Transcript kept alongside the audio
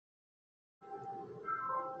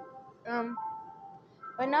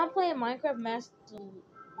Right now I'm playing Minecraft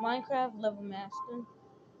level master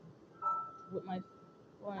with my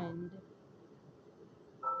friend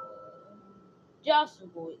Joshua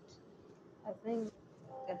Boyd. I think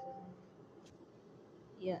that's his name.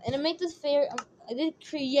 Yeah, and to make this fair, I did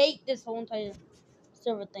create this whole entire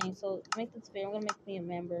server thing. So to make this fair, I'm gonna make me a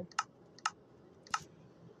member.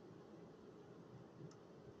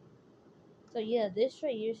 So yeah, this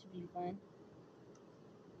right here should be fun.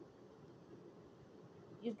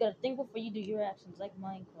 You just gotta think before you do your actions, like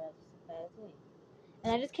Minecraft. It's a bad thing.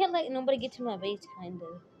 And I just can't let nobody get to my base, kinda.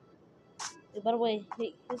 By the way,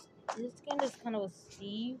 his skin is kind of a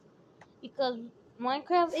Steve because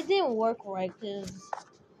Minecraft it didn't work right because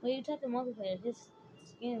when you type in multiplayer, his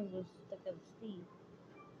skin was like a Steve.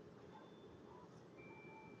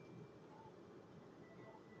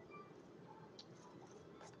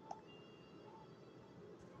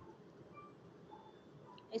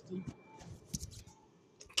 I see.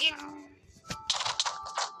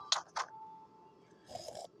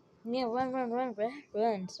 Yeah,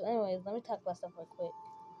 run. So, anyways, let me talk about stuff real quick.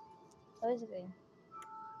 So basically,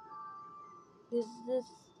 this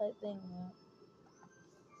type thing.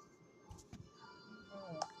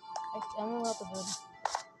 I'm about to build.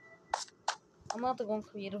 I'm about to go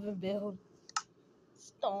creative and build.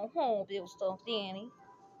 Build stuff, Danny.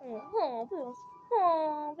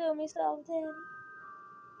 Build me stuff, Danny.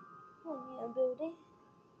 Yeah, build it.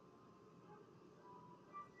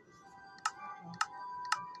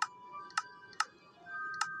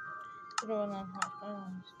 You don't know how to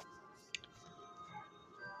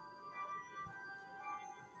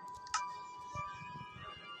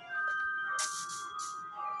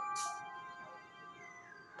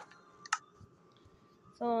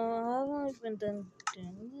So I've only been doing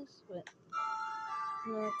this, but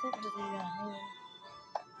no, I can't just leave it hanging.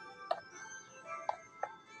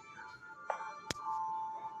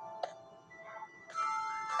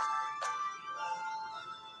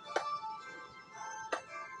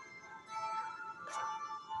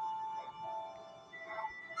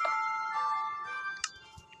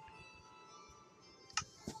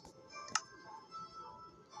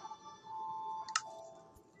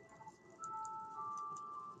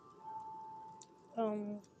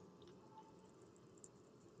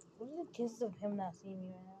 What are the chances of him not seeing me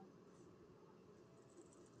right now?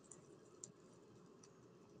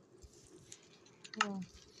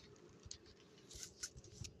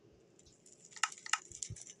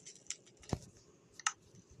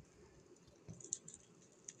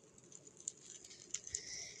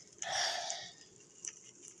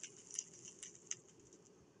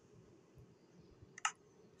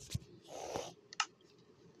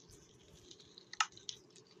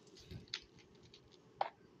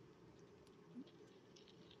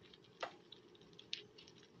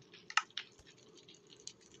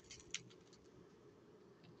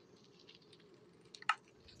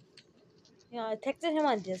 Yeah, I texted him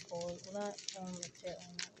on Discord. We're not the chat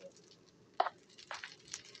on that yet.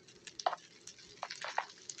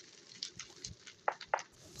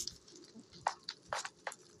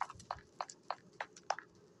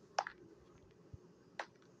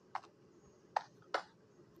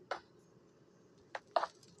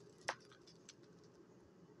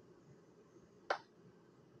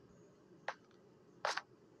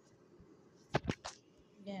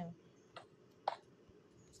 Yeah.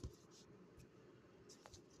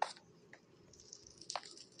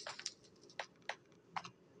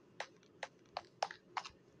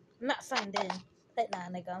 I'm not signed in. Nah,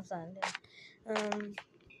 nigga, I'm signed in.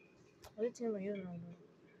 What team are you on?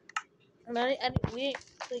 And we ain't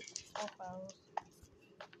clicked all files.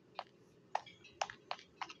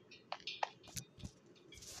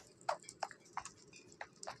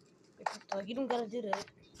 Like, you don't gotta do that.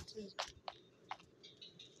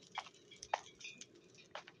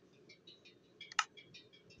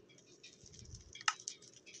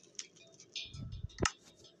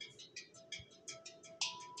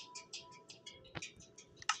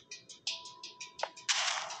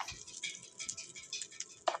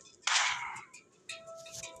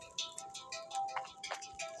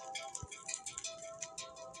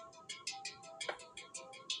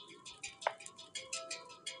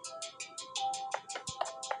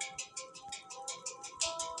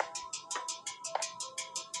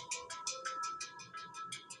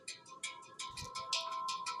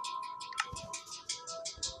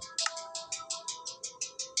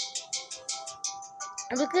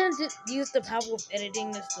 I'm just gonna use the power of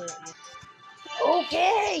editing this to. Yeah.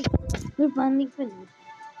 Okay! We're finally finished.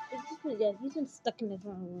 Yeah, he's been stuck in this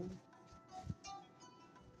room.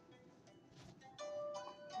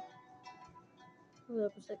 Hold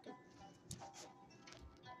up a second.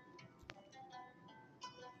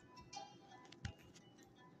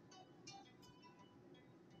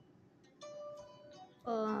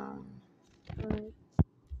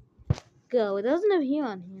 go. It doesn't appear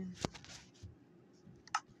on here.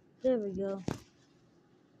 There we go.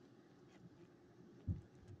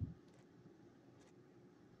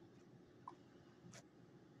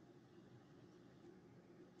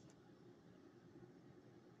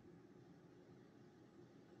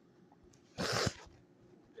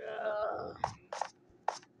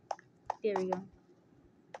 There we go.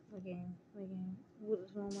 Okay.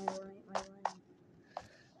 What's wrong with my line?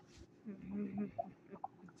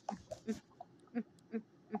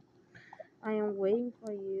 I am waiting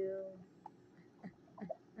for you.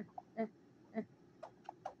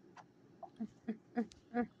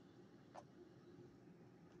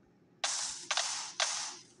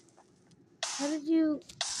 How did you?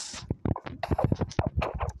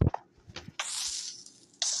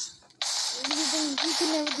 You can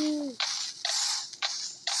never do.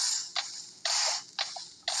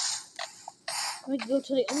 I'm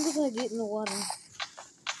gonna get in the water.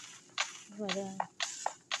 But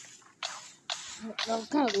that was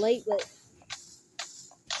kind of late, but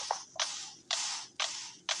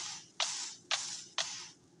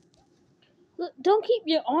look, don't keep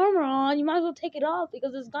your armor on. You might as well take it off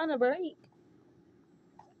because it's gonna break.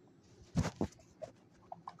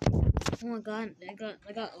 Oh my god, I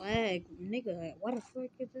got lag, nigga. Why the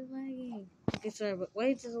fuck is it lagging? Okay, sorry, but why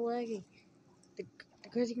is it lagging? The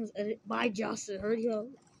crazy thing is edit by Justin. Hurry up.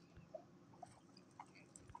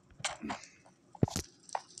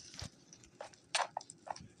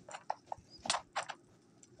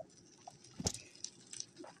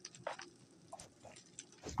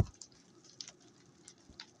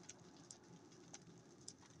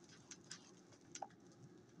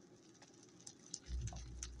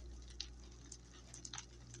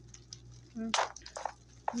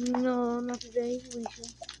 No, not today, Alicia.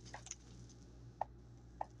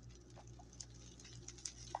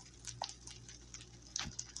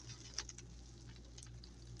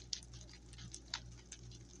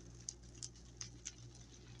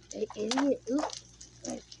 Hey, idiot. Oop.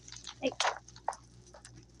 Hey. Hey.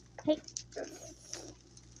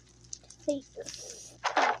 Hey.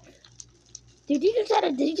 Did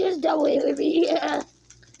you just double hit with me? Yeah.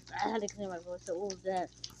 I had to clear my voice, so what was that?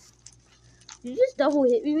 Did you just double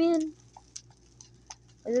hit me, man?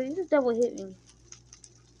 Or did you just double hit me?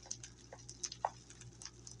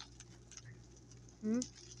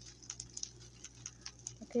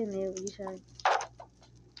 Okay, man, what you trying?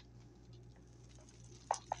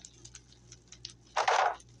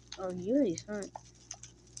 Oh, you already smart.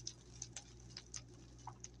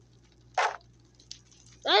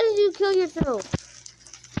 Why did you kill yourself?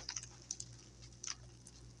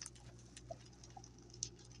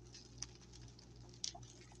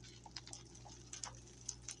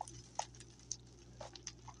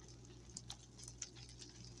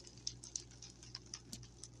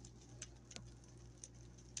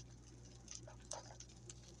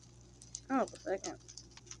 Oh, a second.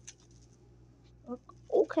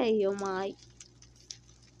 Okay, yo, Mike.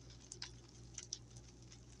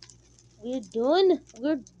 We're done.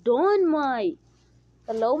 We're done, Mike.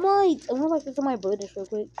 Hello, Mike. I'm gonna like this on my British real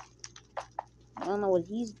quick. I don't know what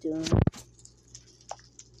he's doing.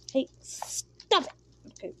 Hey, stop it.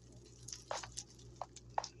 Okay.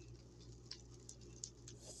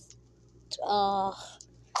 I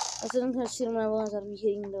said I'm gonna shoot my balls out of me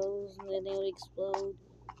hitting those, and then they would explode.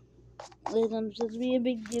 Let them just be a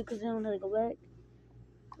big deal because I don't know how to go back.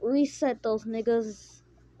 Reset those niggas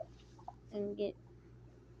and get.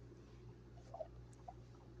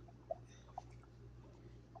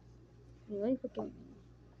 Wait fucking.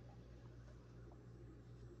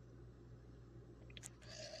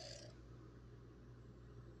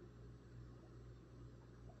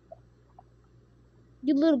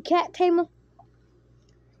 You little cat tamer.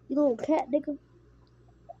 You little cat nigga.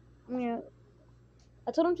 Yeah.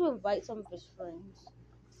 I told him to invite some of his friends.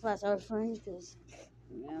 Slash our friends, because,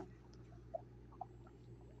 yeah.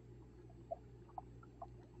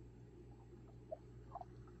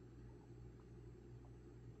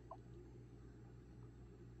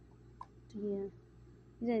 Yeah.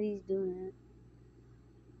 He said he's doing that.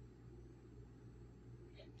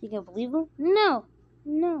 You can believe him? No.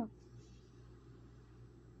 No.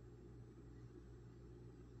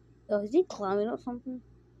 Oh, is he climbing up something?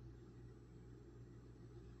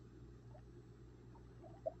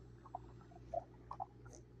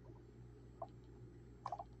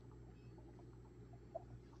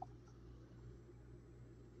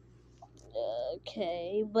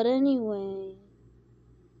 Okay, but anyway.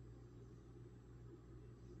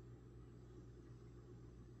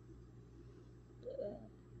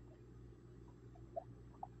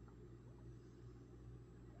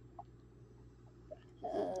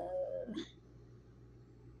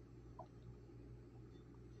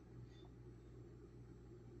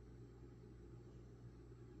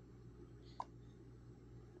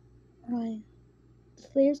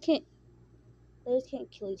 Players can't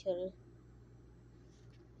kill each other.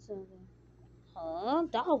 So, huh?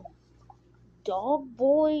 Dog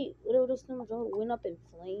boy, whatever this name is, went up in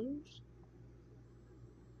flames.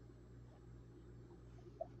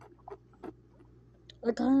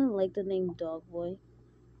 I kind of like the name Dog Boy.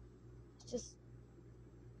 It's just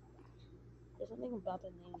there's something about the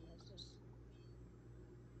name that's just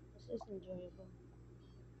enjoyable.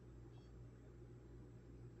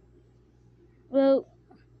 Well,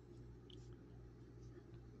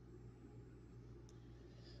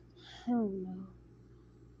 I don't know.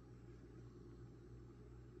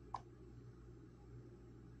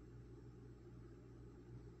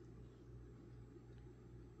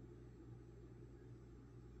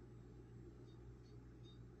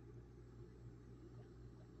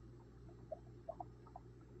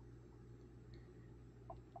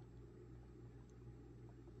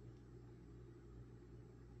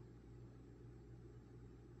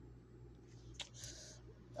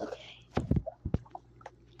 Okay,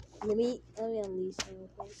 let me unleash him real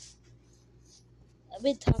quick. I've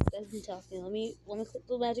been talking. Let me click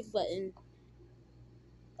the magic button.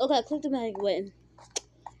 Okay, I clicked the magic button.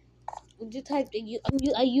 You typed it.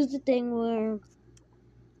 I used the thing where,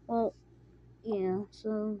 well, yeah.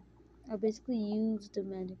 So I basically used the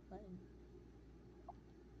magic button.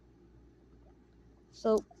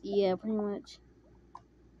 So yeah, pretty much.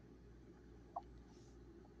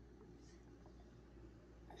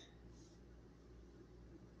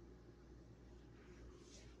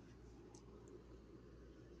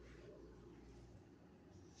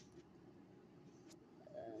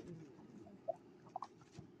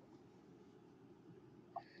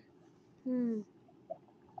 Hmm.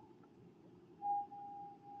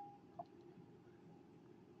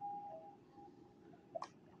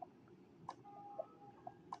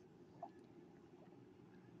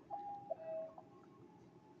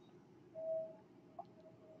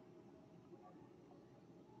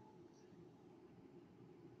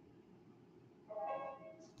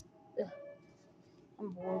 Ugh, I'm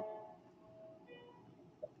bored.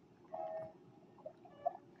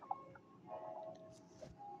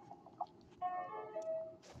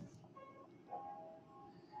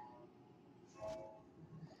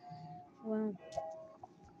 Wow.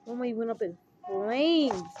 Homie went up in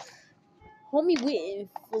flames. Homie went in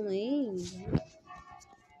flames.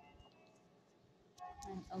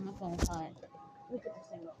 Oh, my phone's hot. Look at this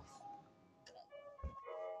thing off.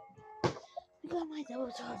 I got my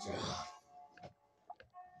double charger off.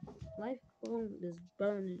 My phone is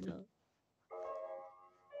burning up.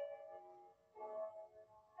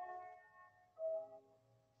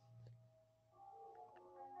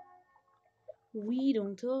 We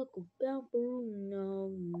don't talk about Bruno.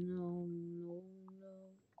 No.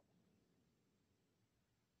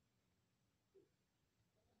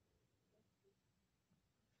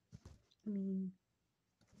 I mean,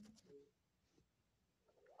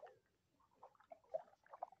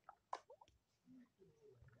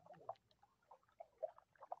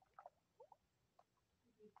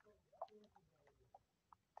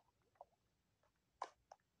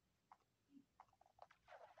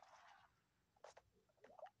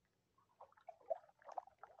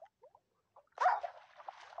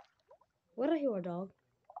 what I hear a dog?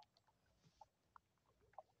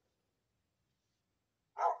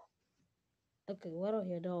 Okay, what I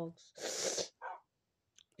hear dogs?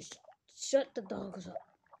 Shut the dogs up.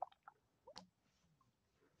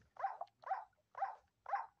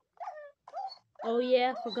 Oh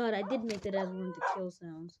yeah, I forgot. I did make that as one of the kill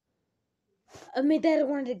sounds. I made that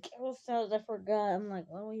one of the kill sounds. I forgot. I'm like,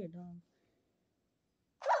 why do I hear dogs?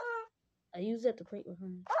 I use that to play with her.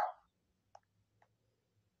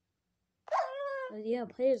 Yeah,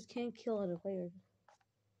 players can't kill other players.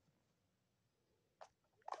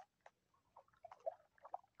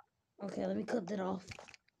 Okay, let me cut that off.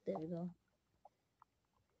 There we go.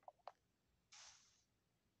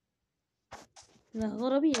 Now,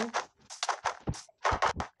 hold up here.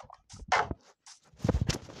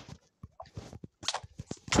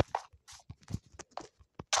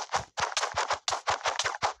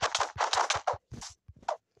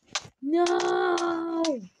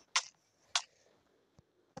 No!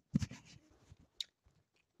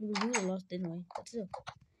 We would have lost anyway. That's it.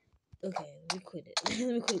 Okay, let me quit it.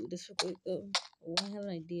 Let me quit this real quick. Oh, I have an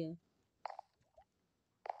idea.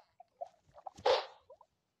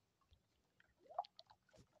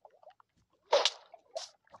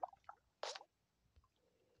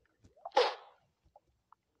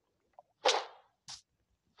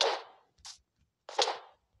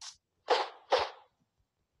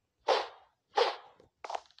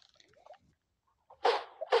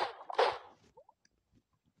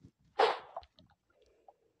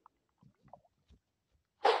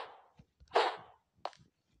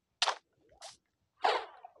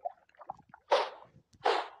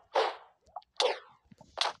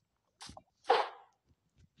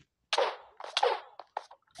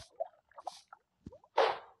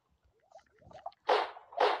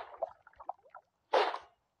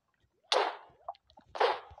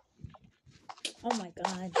 Oh my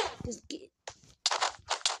god. Just get.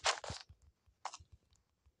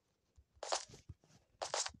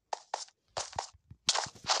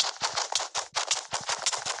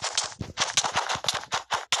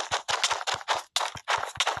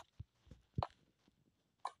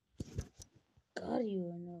 God, you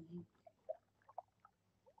are annoying.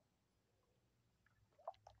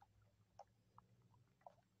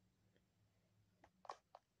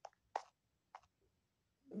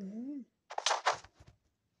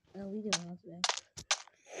 Oh, we doing that today.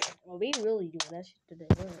 Well, we really doing that shit today.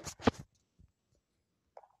 Right?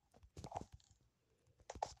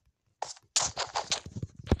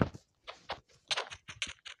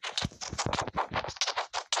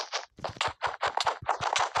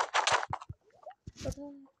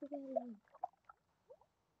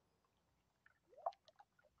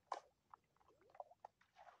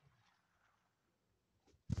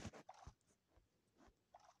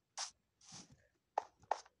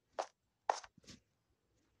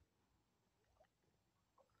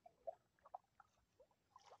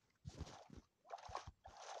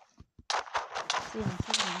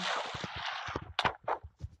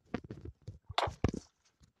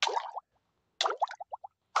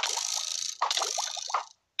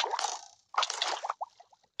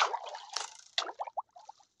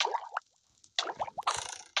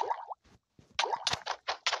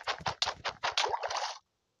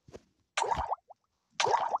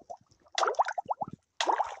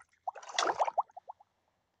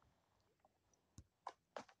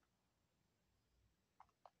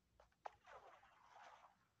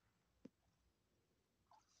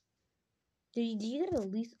 Do you get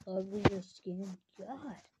at least uglier skin?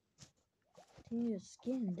 God. Your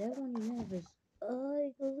skin, that one you have is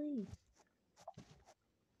ugly.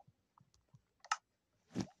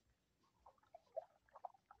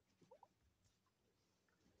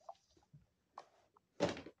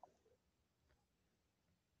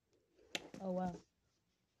 Oh wow.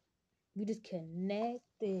 We just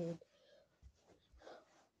connected.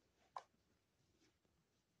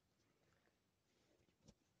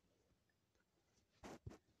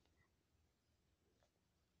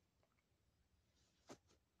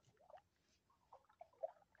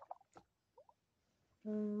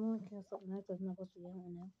 I'm gonna cancel something else that's not supposed to be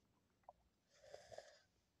on now.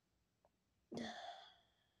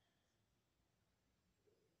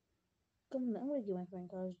 Come on, I'm gonna get my friend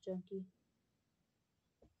Cars Junkie.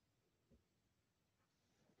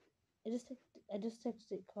 I just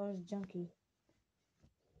texted Cars Junkie.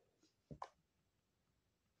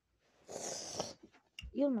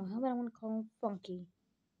 You don't know how about I want to call him Funky,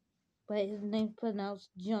 but his name's pronounced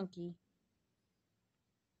Junkie.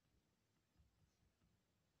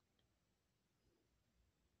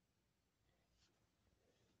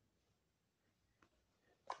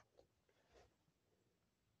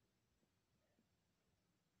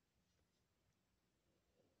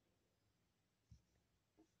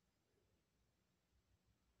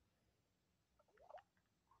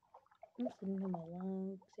 I'm sending him a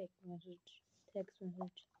long text message. Like,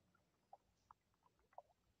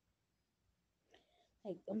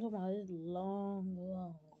 I'm talking about this long.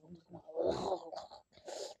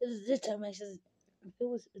 This text message.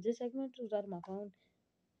 If this segment was out of my phone,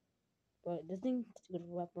 but this thing would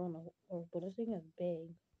wrap around but this thing is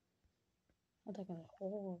big. I'm talking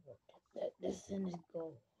hard. This thing is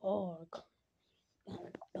go hard.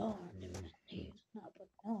 Darn, it's not but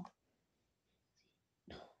no.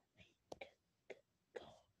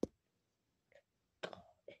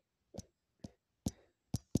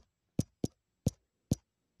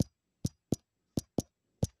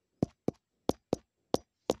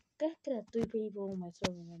 I could have 3 people on my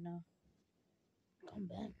server right now. Come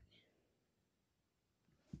back.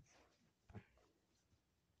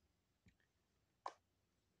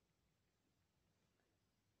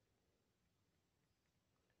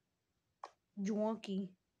 Jwonky.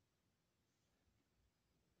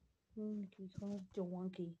 Can you call it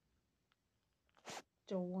Jwonky?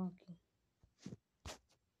 Jwonky.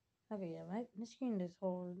 Okay, yeah, my screen is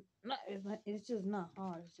hard. It's just not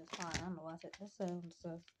hard. It's just hard. I don't know why I said that sounds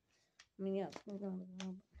sus. I mean, yeah, we're going to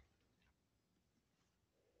go.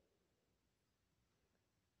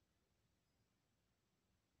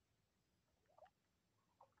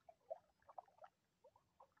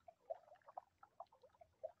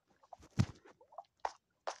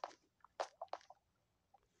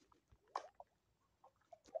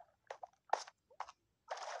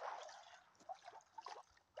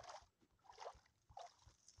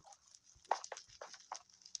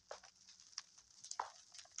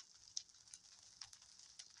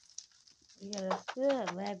 Yeah, that's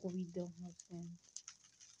good. Lag will be doing my thing.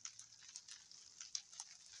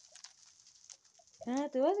 I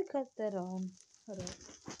have to cut that on. Hold up.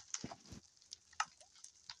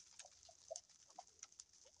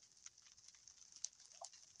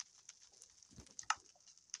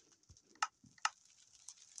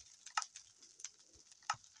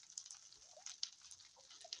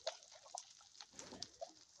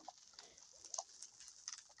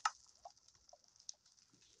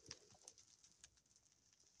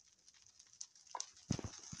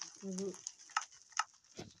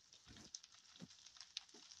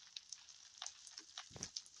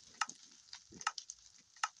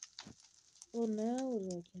 Oh, now it's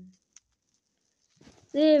working.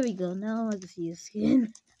 There we go. Now I can see his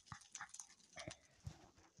skin.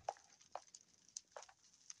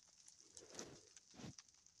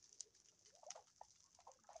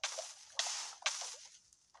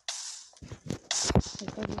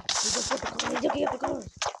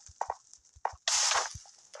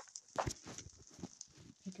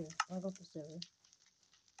 Okay, I'll go for 7.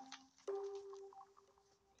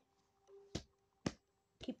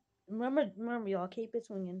 Remember, y'all, keep it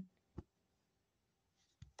swinging.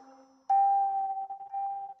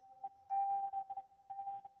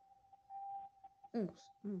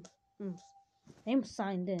 I'm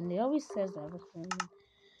signed in. They always says that before.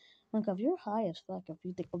 Like, if you're high as fuck, if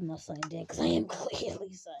you think I'm not signed in, because I am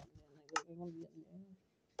clearly signed in.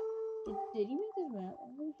 Like, did he make this map?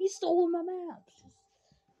 He stole my maps.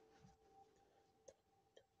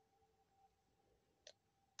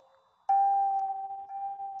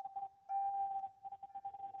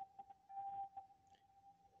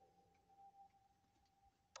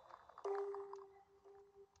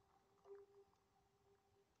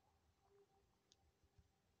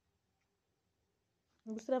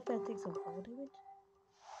 What's that if I take some fall damage?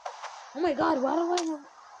 Oh my god, why do I have...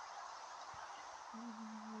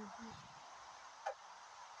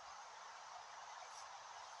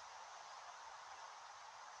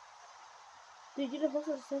 Dude, you're the host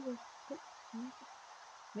of the server.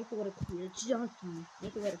 Make the water clear. Junkie.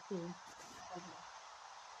 Make the water clear.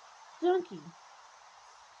 Junkie.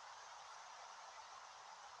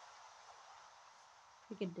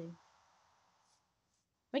 Make it day.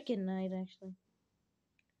 Make it night, actually.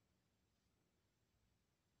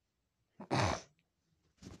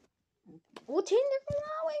 We'll change it from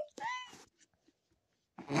always.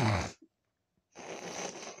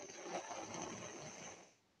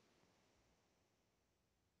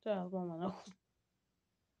 Sorry, I was blowing my nose.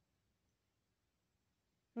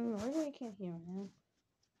 I really can't hear it now.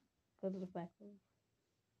 Because of the fact that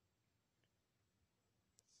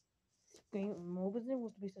screen mobile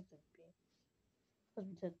was to be such a big. Was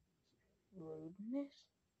to be such rudeness.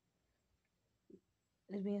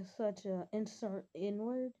 It's being such a insert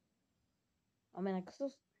inward. I mean, I could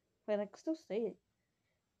still say it.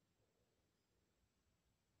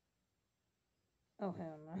 Oh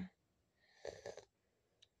hell no!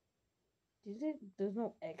 Did you say there's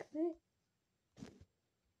no exit?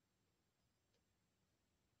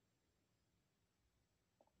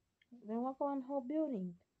 Then walk around the whole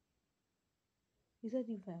building. You said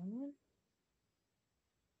you found one?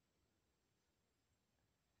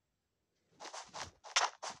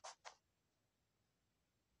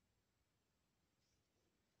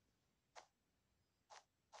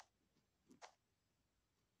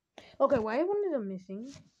 Okay, why one of them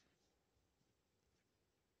missing?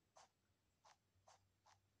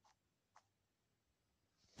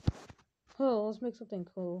 Oh, let's make something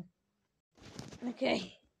cool.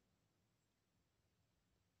 Okay.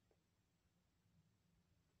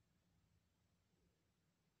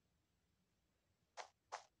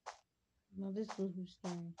 Now this was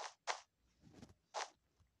scary.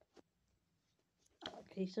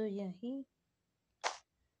 Okay, so yeah, he...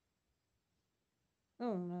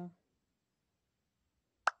 Oh no.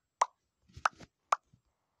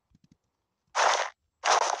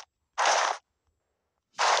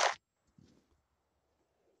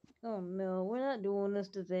 Oh no, we're not doing this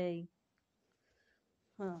today.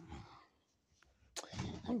 Huh.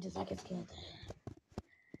 I'm just like scared.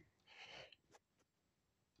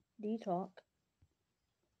 Do you talk?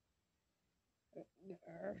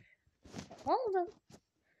 Hold up.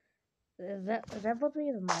 Is that supposed to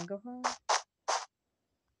be the microphone?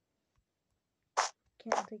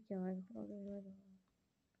 Can't take your microphone.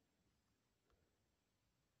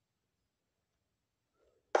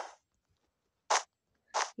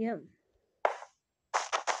 Yep.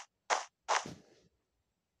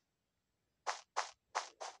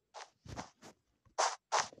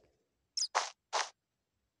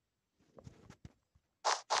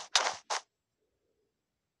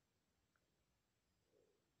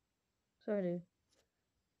 Sorry, dude.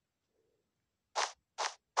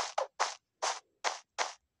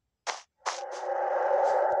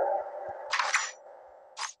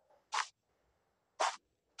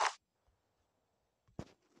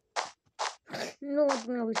 You know what's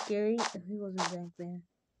gonna be scary? If he wasn't back there.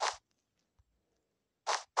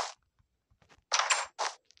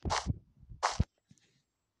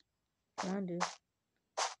 Come dude.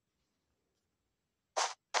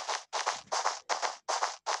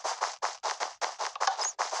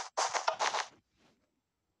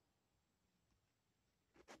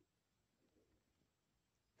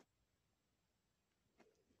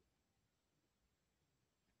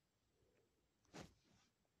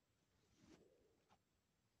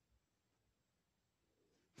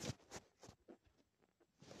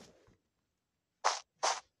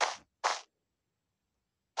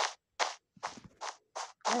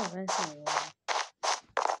 Oh, that's not wrong.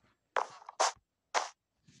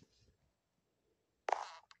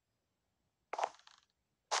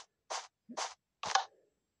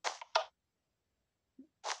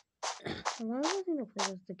 Why am I gonna play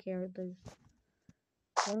with the characters?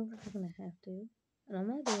 What if we're gonna have to? And I'm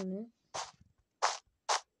not doing it.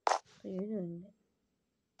 So you're doing it.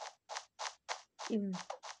 Even.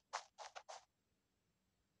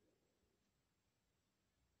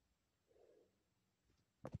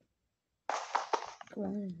 Come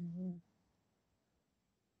on.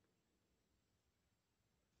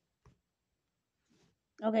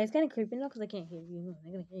 Okay, it's kind of creepy now because I can't hear you.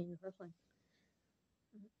 I'm gonna hear you in the first one.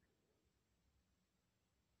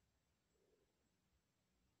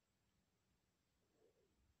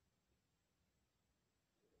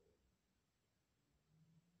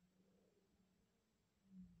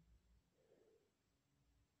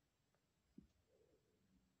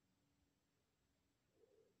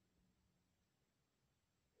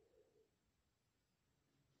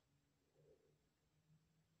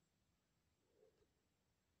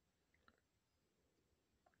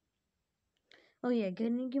 Oh yeah,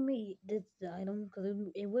 can you give me this item? Because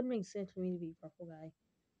it would make sense for me to be purple guy.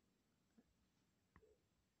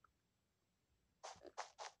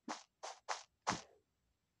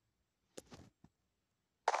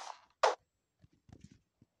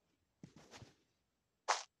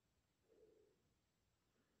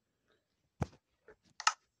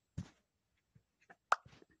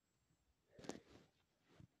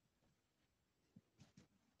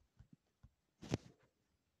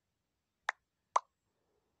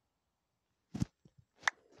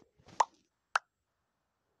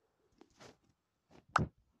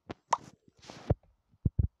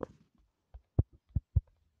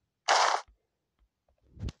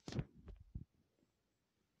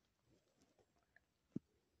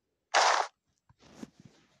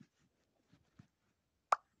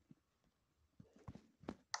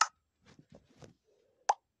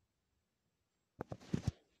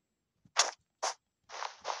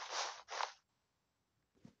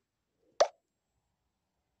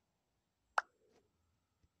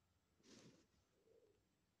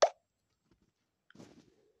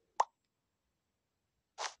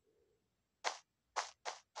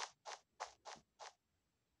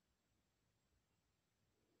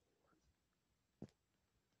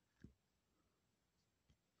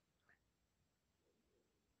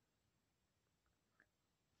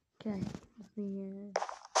 Okay, let's see.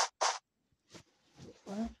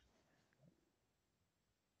 What?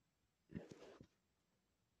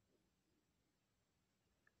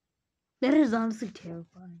 That is honestly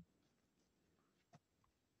terrifying.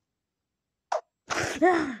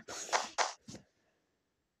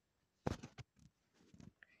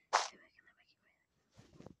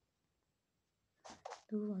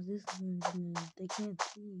 Dude, this one, they can't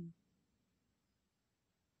see.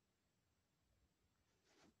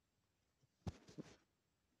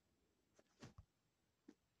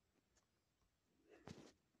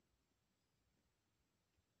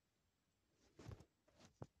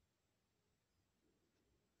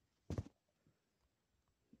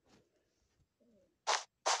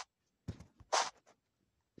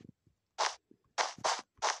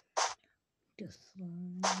 Just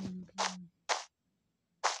slime.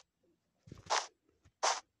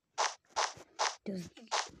 Just.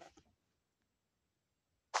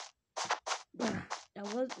 That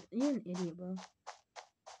was. You're an idiot, bro.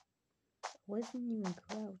 I wasn't even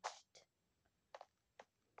crouched.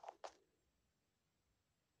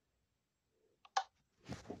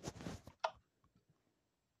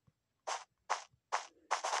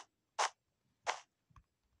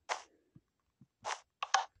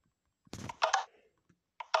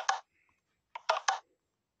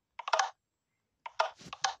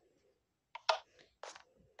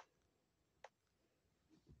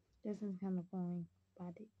 This is kind of boring,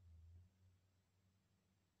 but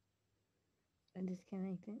I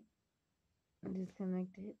disconnected. I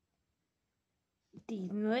disconnected.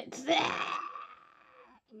 These nuts. In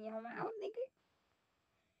your mouth, nigga.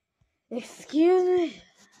 Excuse me,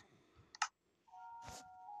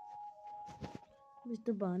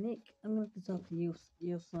 Mr. Bonnie. I'm gonna have to talk to you,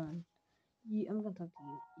 your son. I'm gonna talk to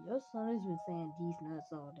you. Your son has been saying these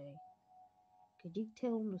nuts all day. Could you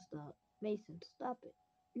tell him to stop? Mason, stop it.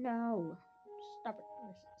 No. Stop it.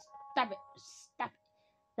 Stop it. Stop it.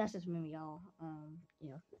 That's just me, y'all.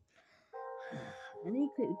 Yeah. I need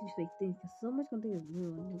to quit with these fake things because someone's gonna think it's real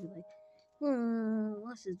and they'll be like,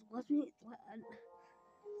 what's this? What's me? What?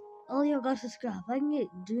 All y'all got to subscribe. I can get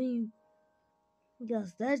Dream.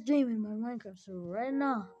 Because that's Dream in my Minecraft server right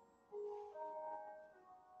now.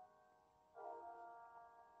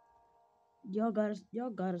 Y'all gotta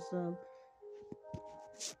sub.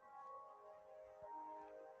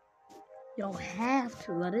 Y'all have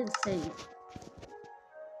to. I didn't say.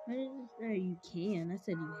 I didn't say you can. I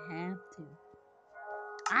said you have to.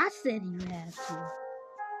 I said you have to.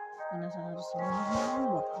 And that's how I just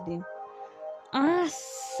what to do. I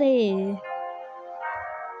said.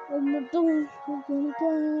 I'm gonna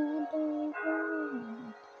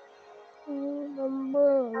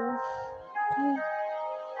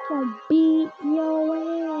beat your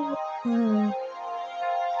ass.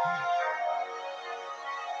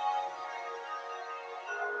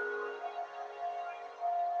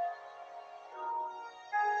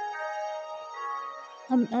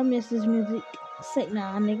 I miss this music. Say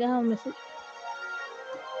nah, nigga, I don't miss it.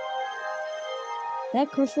 That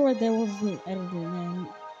cursor right there wasn't edited, man.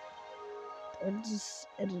 I just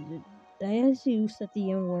edited. I actually set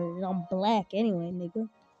the N word. I'm black anyway, nigga.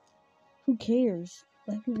 Who cares?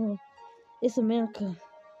 Black people. It's America.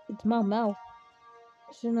 It's my mouth.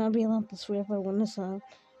 I should not be allowed to swear if I want to sound.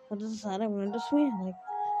 I just decided I wanted to swear. Like,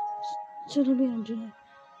 shouldn't be able to do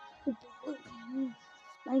that.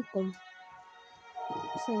 Spank them.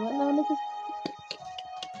 Say what now, nigga?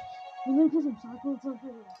 I'm gonna put some chocolate on for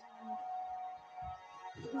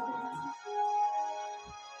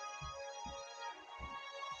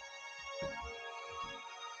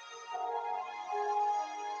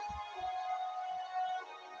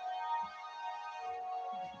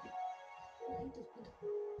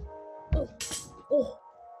Oh.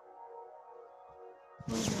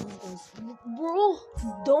 Bro,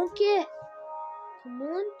 donkey. Come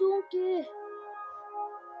on, donkey.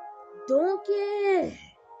 Donkey.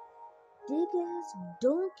 Dig ass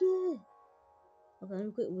donkey. Okay, let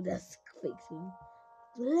me quit with that fake thing.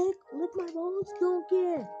 Lick my balls,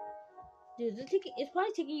 donkey. Dude, it's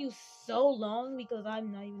probably taking you so long because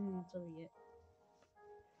I'm not even in the server yet.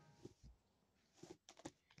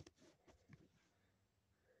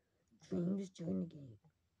 Dream just joined the game.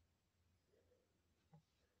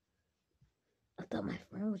 I thought my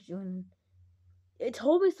friend was joining. It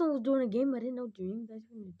told me someone was joining the game, but I didn't know Dream was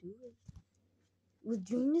going to do it. Was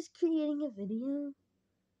Dream just creating a video?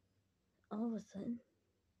 All of a sudden.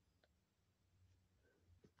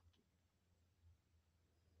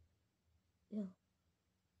 Yeah.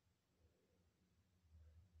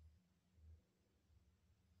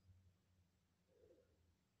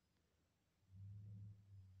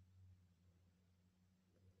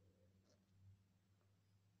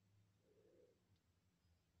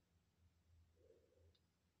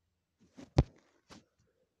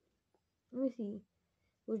 Let me see.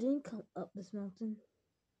 Will Dream come up this mountain?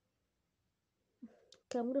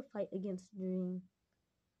 Okay, I'm gonna fight against Dream.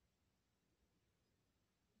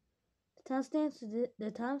 The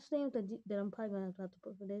timestamp that I'm probably gonna have to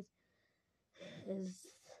put for this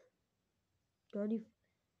is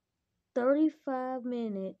 35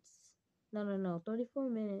 minutes. No, 34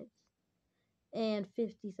 minutes and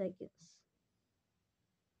 50 seconds.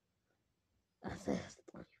 I said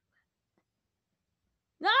 35.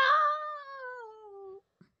 No!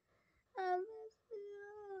 I messed it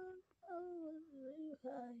up. Oh, really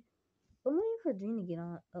high. I'm waiting for Dream to get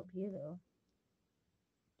on up here though.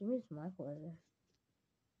 Dream is my pleasure.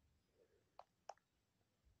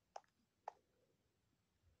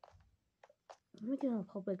 Let me get on a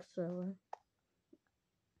public server.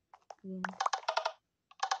 Yeah.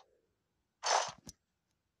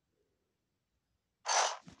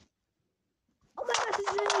 Oh my gosh,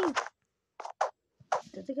 it's Dream!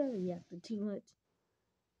 I think I reacted too much.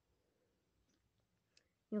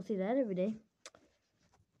 You'll see that every day.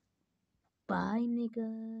 Bye,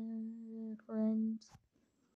 nigga, friends.